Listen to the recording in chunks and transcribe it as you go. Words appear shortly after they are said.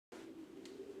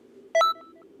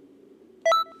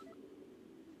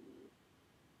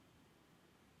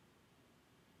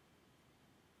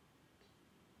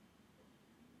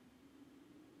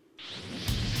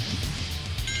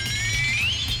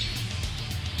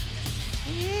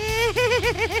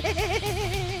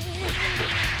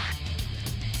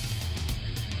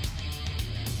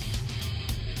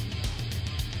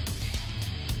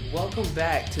Welcome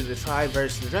back to the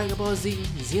traversings. Dragon Ball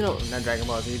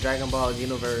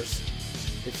Xenoverse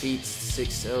defeats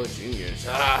 6-0 juniors.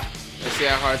 Let's see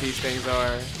how hard these things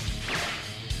are.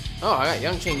 Oh, I got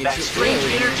Young King. That strange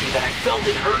energy that I felt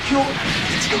in Hercule,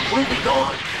 it's completely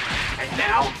gone. And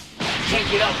now, I can't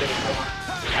get up anymore.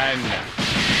 And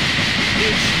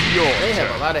it's yours. They have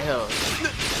a lot of health.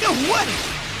 What?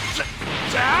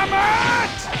 Damn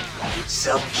it!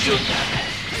 Subdue them.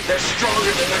 They're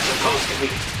stronger than they're supposed to be.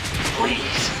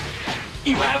 Please,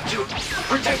 you have to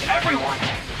protect everyone.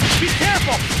 Be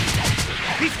careful!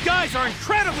 These guys are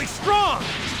incredibly strong!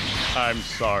 I'm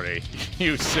sorry.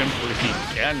 You simply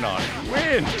cannot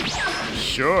win.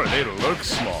 Sure, they look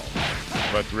small,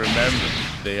 but remember,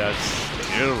 they are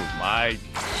still my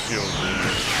children.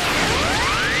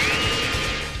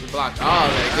 You blocked all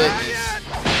that goodness.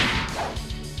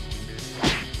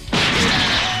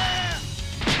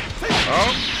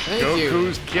 Oh, Thank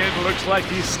Goku's kid looks like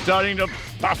he's starting to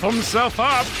buff himself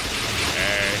up.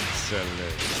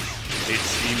 Excellent. It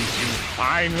seems you've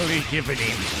finally given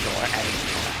in to your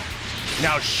anger.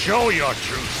 Now show your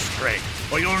true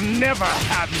strength, or you'll never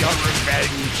have your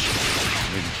revenge.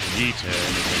 Vegeta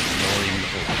and his annoying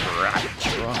little brat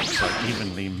Trunks are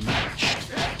evenly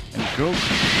matched, and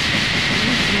Goku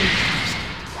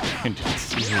and in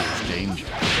serious danger.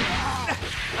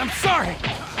 I'm sorry.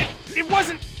 It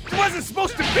wasn't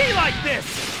supposed to be like this.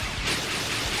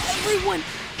 Everyone's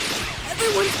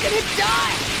gonna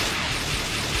die.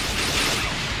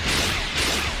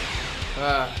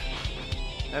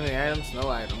 Any items? No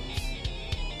items.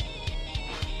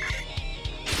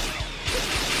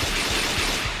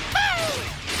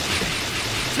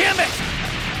 Damn it!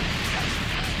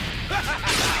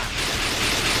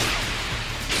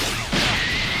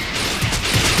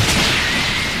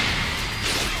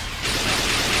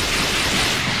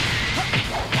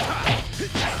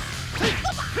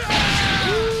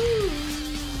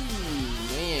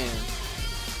 Man.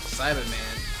 Cyberman.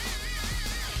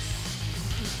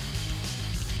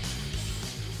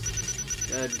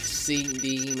 C,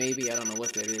 D, maybe. I don't know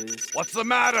what that is. What's the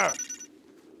matter?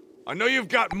 I know you've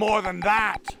got more than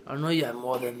that. I know you have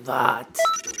more than that.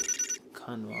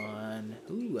 Come on.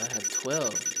 Ooh, I have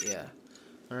 12. Yeah.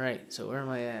 Alright, so where am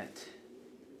I at?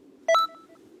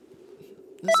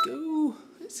 Let's go.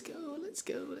 Let's go. Let's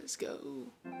go. Let's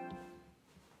go.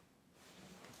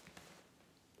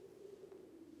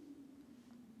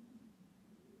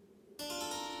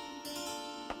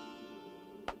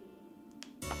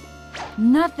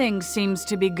 Nothing seems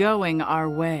to be going our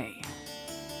way.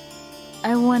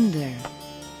 I wonder,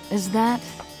 is that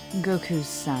Goku's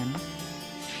son?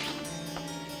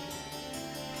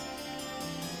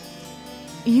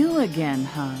 You again,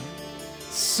 huh?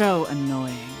 So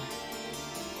annoying.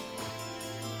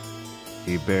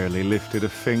 He barely lifted a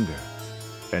finger,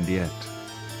 and yet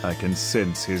I can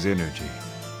sense his energy.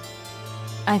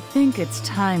 I think it's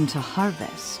time to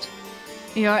harvest.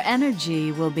 Your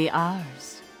energy will be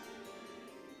ours.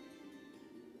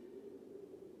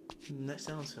 That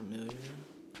sounds familiar.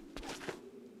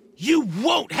 You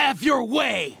won't have your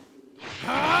way!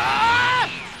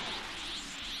 Ah!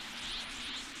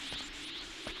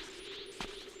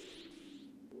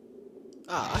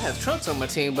 Oh, I have Trunks on my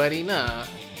team, buddy. Nah.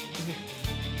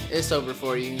 It's over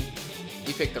for you.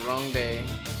 You picked the wrong day.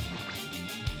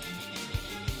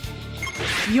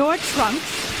 Your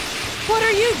Trunks? What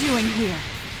are you doing here?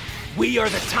 We are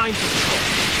the Time Patrol,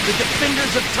 the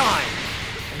defenders of time,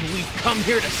 and we've come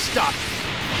here to stop you.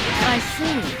 I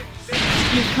see.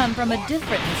 You've come from a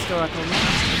different historical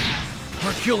line.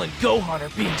 Hercule and Gohan are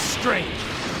being strange,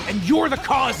 and you're the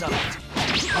cause of it.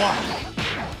 Why?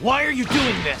 Why are you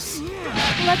doing this?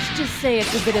 Let's just say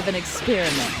it's a bit of an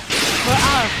experiment for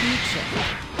our future.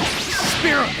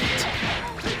 Experiment?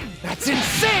 That's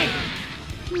insane!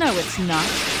 No, it's not.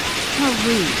 How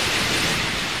rude.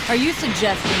 Are you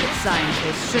suggesting that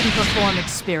scientists shouldn't perform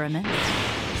experiments?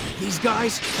 These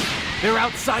guys, they're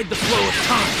outside the flow of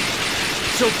time.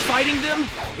 So fighting them,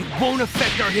 it won't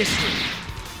affect our history.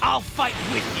 I'll fight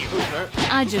with you.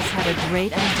 I just had a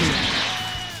great idea.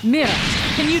 Mira,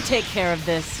 can you take care of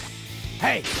this?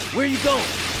 Hey, where are you going?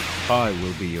 I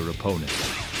will be your opponent.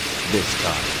 This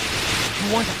time.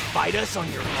 You want to fight us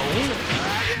on your own?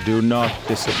 Do not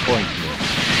disappoint me.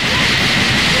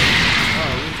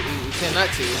 Oh, we tend not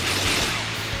to.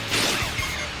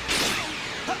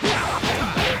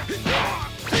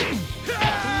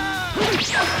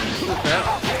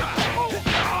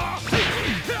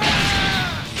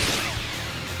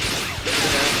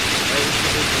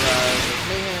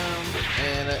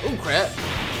 Oh crap!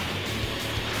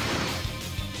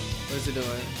 What is it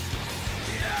doing?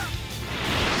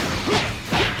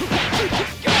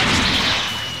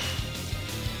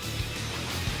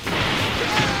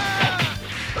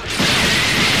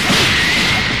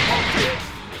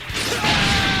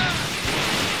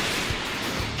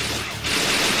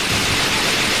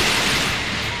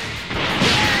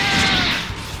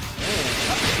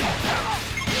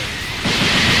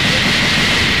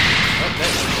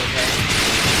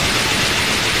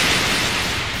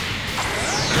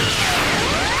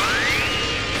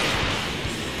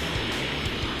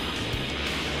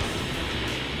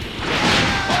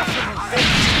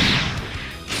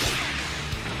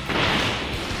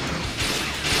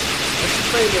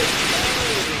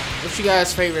 What's your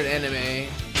guys' favorite anime?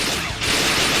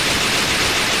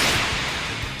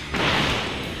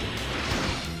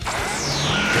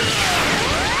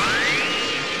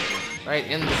 Right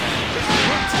in the back.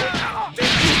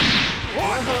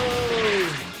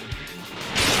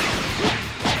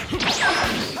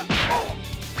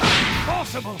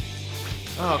 Possible.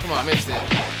 Oh, come on, missed it.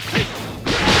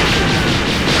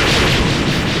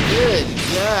 Good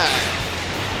God.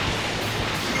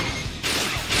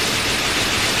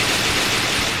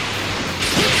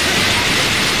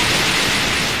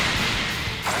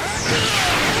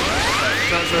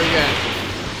 Not sure again.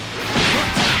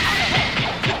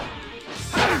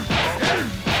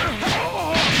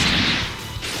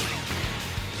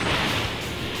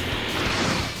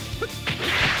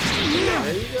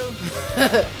 There you go.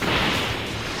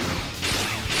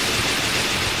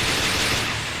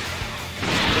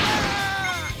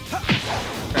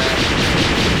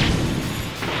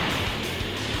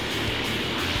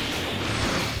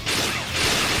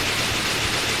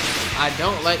 I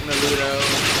don't like Naruto.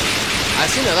 I've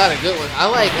seen a lot of good ones. I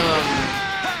like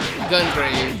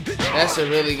Gungrave. That's a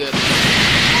really good one.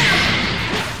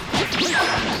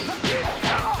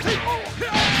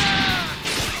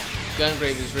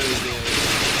 Gungrave is really good.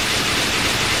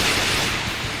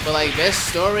 But like best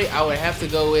story, I would have to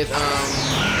go with Death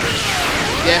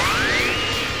Note.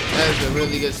 That is a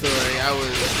really good story. I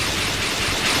was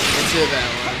into that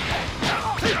one.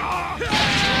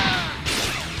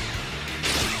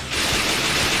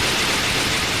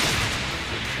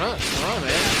 Huh, come on,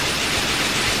 man.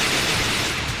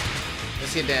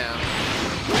 Let's get down.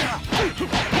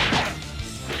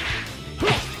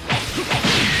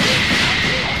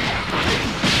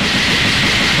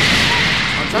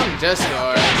 I'm trying to just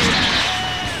guard,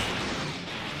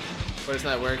 but it's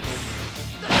not working.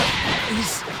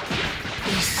 He's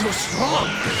so strong.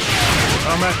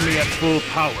 Come at me at full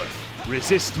power.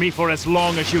 Resist me for as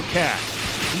long as you can.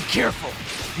 Be careful.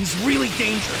 He's really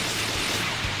dangerous.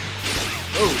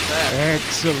 Oh, crap.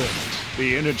 Excellent.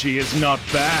 The energy is not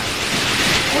bad.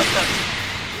 What the?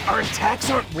 Our attacks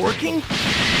aren't working?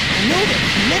 I know they're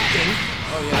connecting.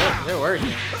 Oh yeah, they're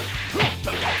working.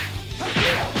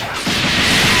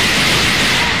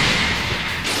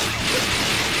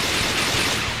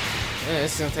 Yeah,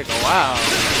 it's gonna take a while.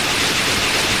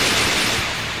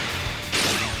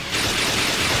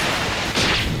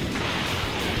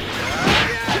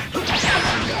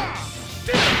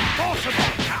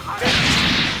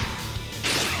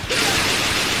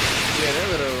 Yeah, that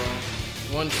little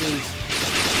 1-2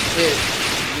 hit.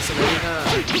 Get some every time.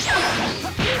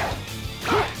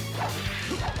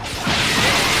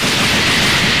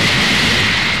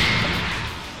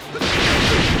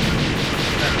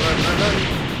 Run.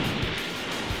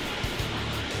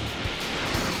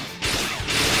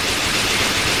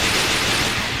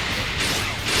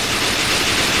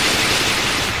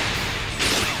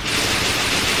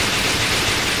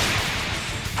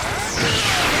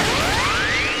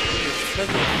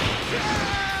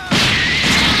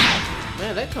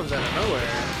 Man, that comes out of nowhere.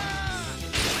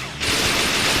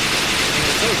 And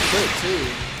it's so quick too.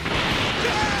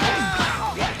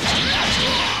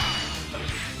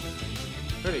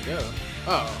 Where'd he go?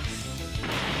 Oh.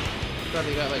 Thought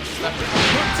he got like stuck.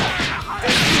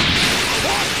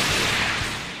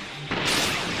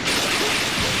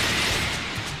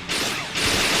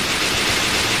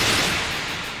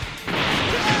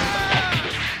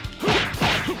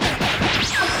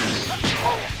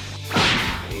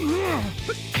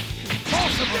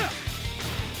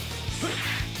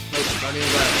 Not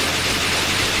even that.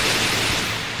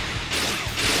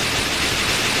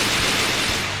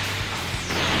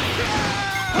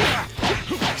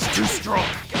 He's too strong.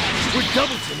 We're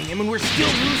double teaming him and we're still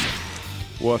losing.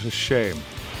 What a shame.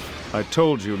 I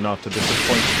told you not to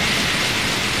disappoint me.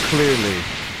 Clearly,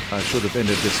 I should have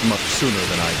ended this much sooner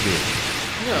than I did.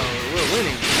 No, we're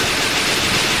winning.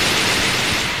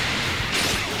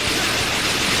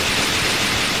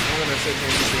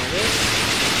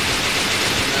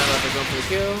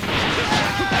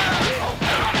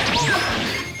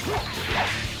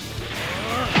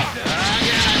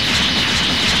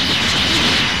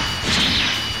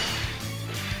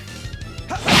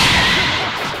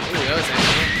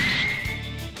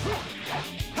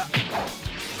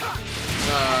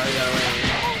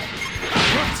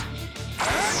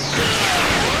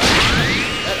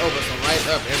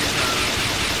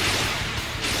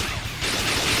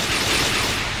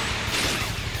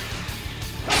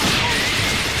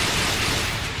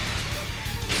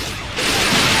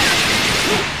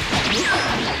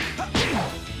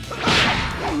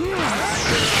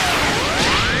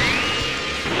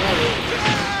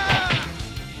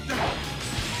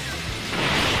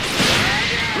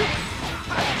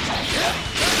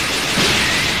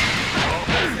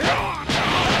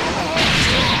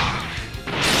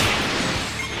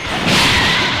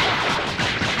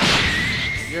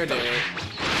 you're dead.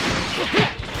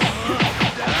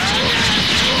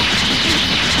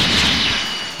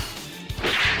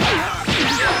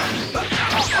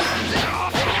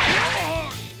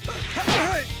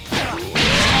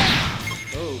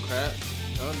 Oh crap.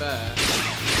 Don't die.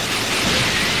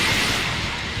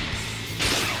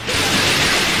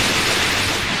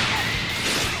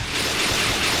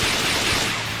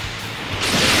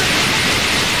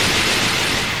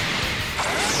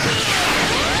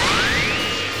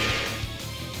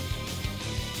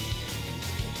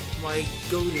 My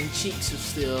golden cheeks are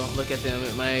still. Look at them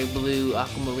at my blue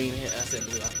aquamarine hair. I said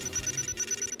blue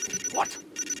aquamarine. What?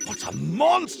 What a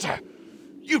monster!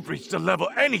 You've reached a level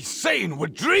any sane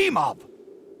would dream of!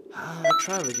 I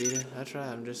try, Vegeta. I try.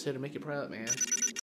 I'm just here to make you proud, man.